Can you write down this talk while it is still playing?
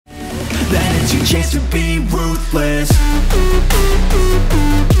it's your chance to be ruthless.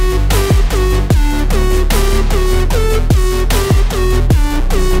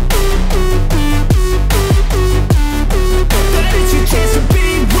 But it's your chance to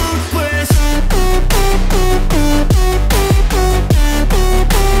be ruthless.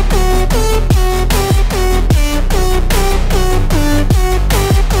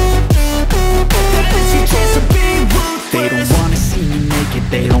 They don't wanna see me make it,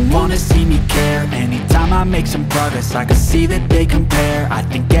 they don't wanna see me care. Anytime I make some progress, I can see that they compare. I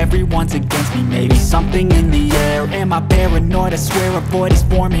think everyone's against me, maybe something in the air. Am I paranoid? I swear a void is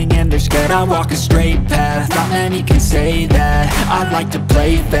forming and they're scared. I walk a straight path, not many can say that. I like to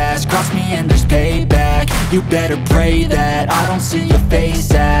play fast, cross me and there's payback. You better pray that I don't see your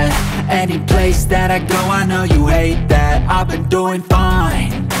face at any place that I go. I know you hate that. I've been doing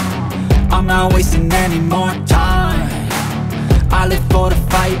fine, I'm not wasting any more time. I live for the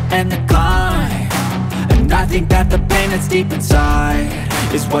fight and the climb, and I think that the pain that's deep inside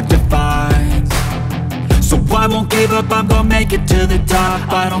is what defines. So I won't give up, I'm gonna make it to the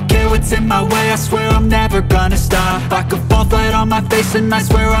top. I don't care what's in my way, I swear I'm never gonna stop. I could fall flat on my face and I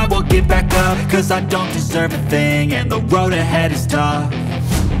swear I will get back up. Cause I don't deserve a thing and the road ahead is tough.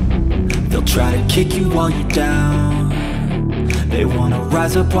 They'll try to kick you while you're down, they wanna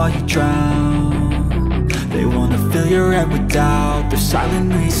rise up while you drown. They wanna fill your head with doubt, they're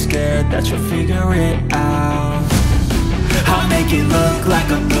silently scared that you'll figure it out. I'll make it look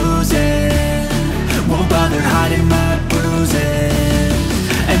like I'm losing, won't bother hiding my bruises.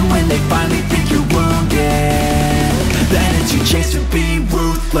 And when they finally think you're wounded, then it's your chance to be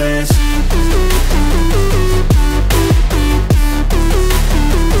ruthless.